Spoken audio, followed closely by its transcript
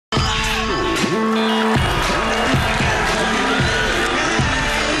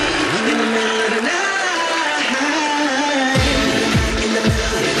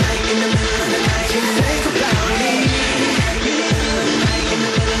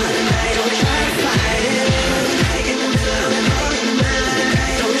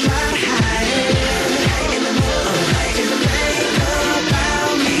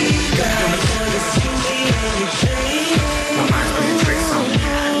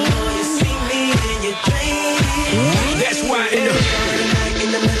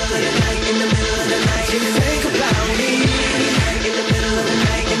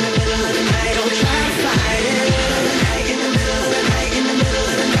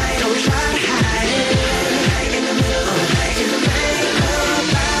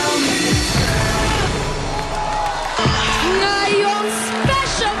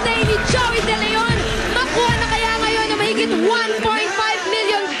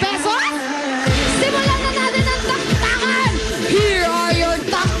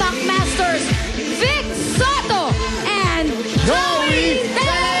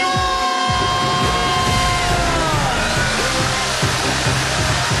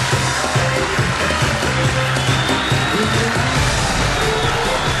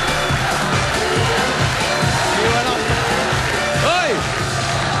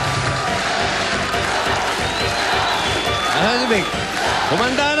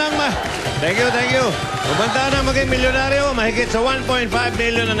Thank you. Kumanda na maging milyonaryo, mahigit sa 1.5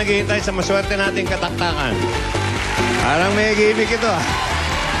 million na naghihintay sa maswerte nating kataktakan. Parang may gimmick ito, ah.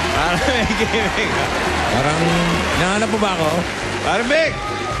 Parang may gimmick. Parang, nahanap mo ba ako? Parang big!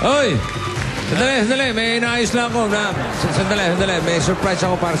 Hoy! Sandali. May inaayos lang ako. Sandali. May surprise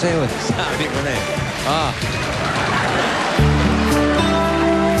ako para sa'yo. Sabi ko na eh. Ah.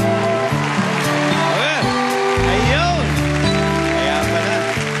 Ayun! Kaya pala.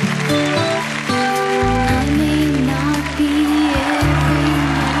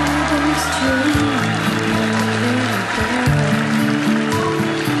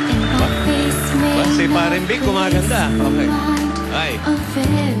 Si Paring Big kumaganda. Okay. Ay.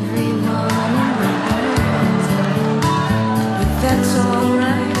 That's all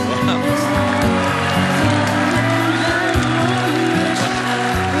right. Wow.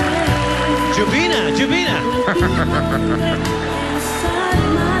 Jubina.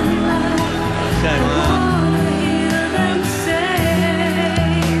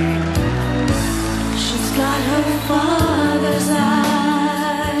 She's got her father's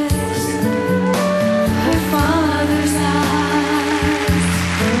eyes. Her father's eyes.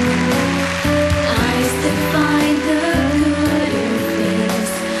 Eyes that find the good in things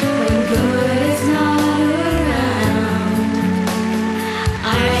when good is not around.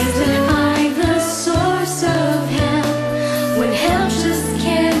 Eyes that find the source of help when help just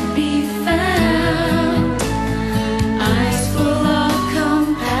can't be found. Eyes full of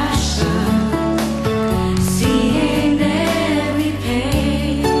compassion, seeing every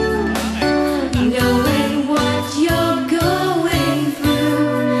pain, knowing what you're going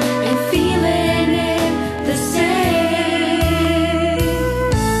through and feeling it the same.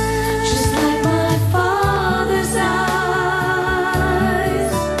 Just like my father's eyes,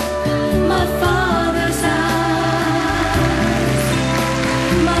 my father's eyes,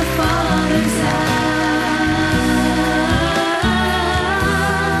 my father's eyes,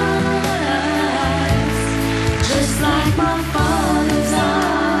 just like my father's eyes.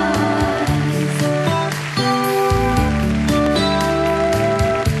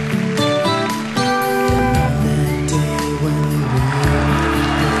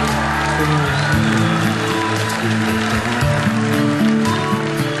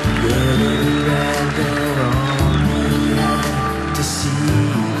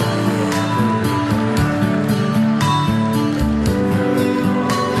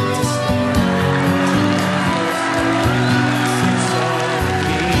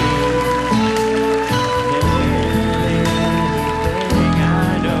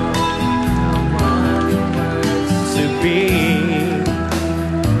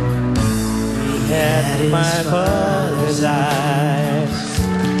 My father's eyes,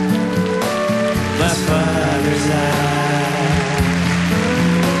 my father's eyes,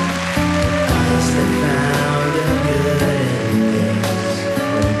 eyes that found the good in things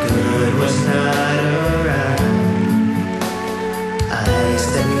when good was not around, eyes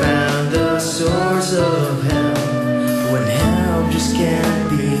that found the source of help when help just can't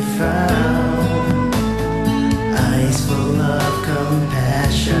be found, eyes full of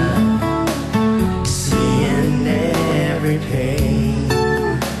compassion, every pain,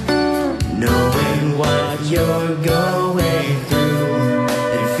 knowing what you're going through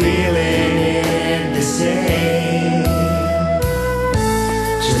and feeling it the same.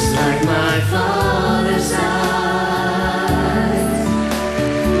 Just like my father's eyes,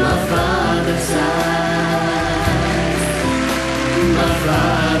 my father's eyes, my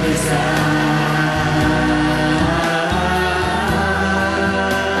father's eyes.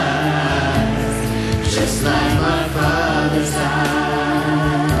 Just like my father's eyes,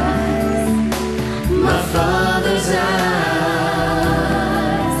 my father's eyes,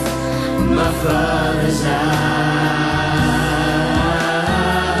 my father's eyes,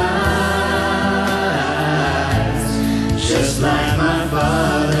 just like my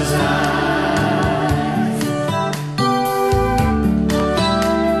father's eyes.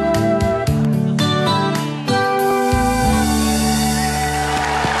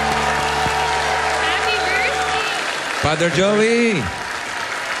 Father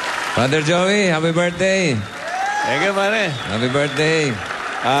Joey, happy birthday. Thank you, pare. Happy birthday.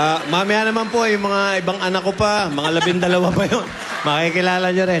 Mamaya naman po, yung mga ibang anak ko pa, mga 12 pa yun.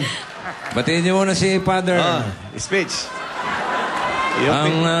 Makikilala nyo rin. Batiin niyo muna si Father. Speech.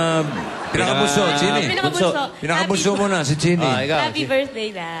 Ang pinakabunso, Chini. Pinakabunso muna, si Chini. Happy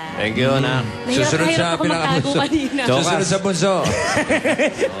birthday na. Thank you, anak. Susunod sa pinakabunso. Susunod sa bunso.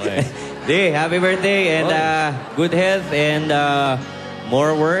 Okay. Happy birthday and good health and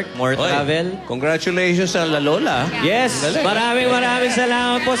more work, more Oy, travel. Congratulations sa La Lola. Yes, Galing. maraming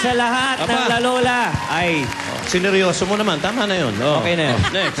salamat po sa lahat ng Apa. lalola. Ay, Sineryoso mo naman. Tama na yun. Oh. Okay na yun.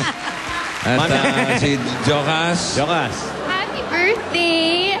 Next. At si Jokas. Jokas. Happy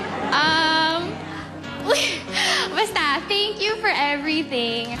birthday! Basta, thank you for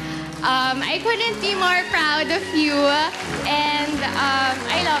everything. I couldn't be more proud of you. And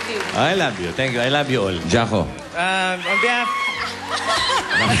I love you. I love you. Thank you. I love you all. Jaco. on behalf...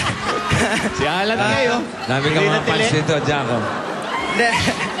 Si Alan kayo. Dami ka mga fans dito, Jaco.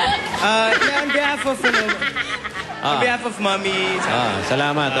 on behalf of... on behalf of Mommy...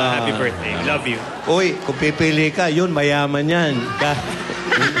 Salamat. happy birthday. Love you. Uy, kung pipili ka, yun, mayaman yan.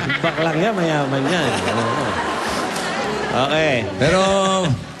 Baklang yan, mayaman yan. Oo. Okay. Pero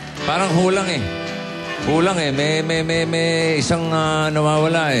parang kulang eh. Kulang eh. May isang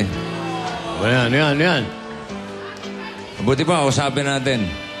nawawala eh. Yan. Buti pa, usapin natin.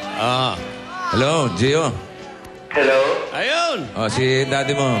 Hello, Gio. Hello? Ayun! Oh, si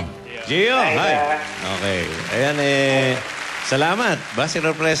daddy mo. Gio, hi. Okay. Ayan salamat. Ba,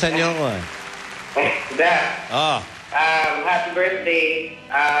 sinurpresa niyo ako Dad, happy birthday.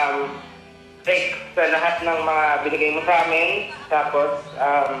 Thanks sa lahat ng mga binigay mo sa amin. Tapos,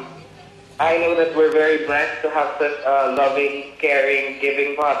 I know that we're very blessed to have such a loving, caring,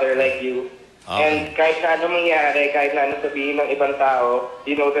 giving father like you. And kahit na ano mangyari, kahit na ano sabihin ng ibang tao,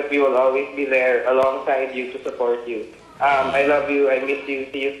 you know that we will always be there alongside you to support you. I love you, I miss you,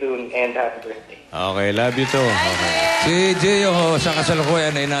 see you soon, and happy birthday. Okay, love you too. Okay. Si Gio ho, sa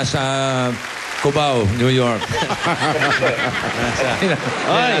kasalukuyan ay nasa Cubao, New York.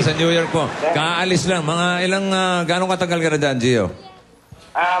 Nasa New York po. Kaalis lang. Mga ilang, gano'ng katagal ka na dyan, Gio?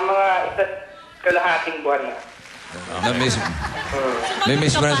 Mga isa't kalahating buwan na. Na-miss. May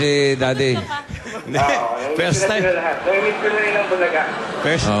miss mo na si daddy. First time. Nami-miss ko na rin ang Bulaga.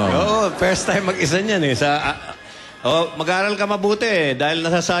 First time mag-isa niyan eh. Mag-aral ka mabuti eh. Dahil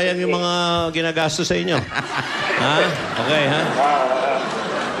nasasayang yung mga ginagastos sa inyo. Ha? Okay, ha?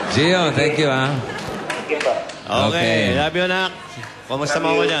 Gio, thank you, ha? Sige pa. Okay. Okay. Love you, anak. Kamusta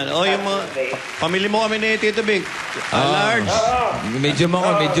mo ako dyan? Yung mga... Pamili mo kami ni Tito Big. Large. Medium ako,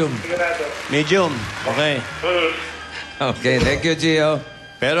 medium. Sigurado. Medium. Okay. Okay, thank you, Gio.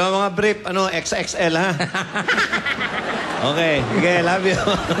 Pero ang mga brief, XXL, ha? Okay. Okay, love you.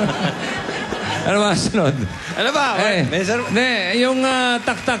 Ano ba, sunod? Ano ba? Yung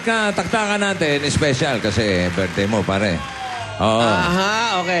taktakan natin, special kasi birthday mo, pare. Oo.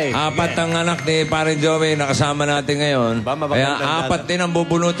 Aha, okay. Apat ang anak ni Pare Joey na kasama natin ngayon. Kaya apat din ang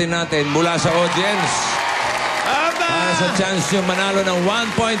bubunutin natin mula sa audience. Para sa chance yung manalo ng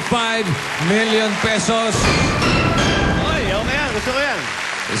 1.5 million pesos. Oy, okay yan. Gusto ko yan.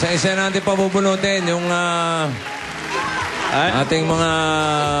 Isa-isa natin pabubunutin yung ating mga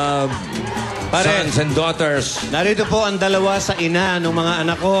sons and daughters. Narito po ang dalawa sa ina ng mga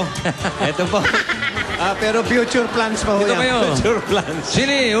anak ko. Ito po. Pero future plans pa ho Dito yan. kayo. Future plans.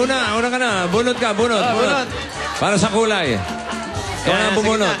 Sili, una ka na. Bunot ka, bunot. Para sa kulay. Ikaw na Sa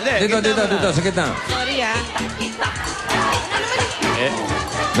bumunot. gitna. Hindi, Dito, gitna muna. sa gitna. Sorry ah.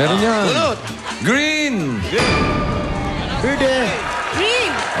 Meron yan. Bunot. Green! Birthday.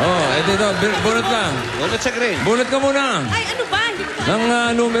 Green! Oh, dito, bunot ka. Bunot sa green. Bunot ka muna. Ay, ano ba? Hindi ko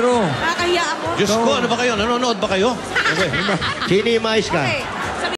Ng numero. Nakakahiya ako. Diyos ko, ano ba kayo? Nanonood ba kayo? Sini mais ka? Okay.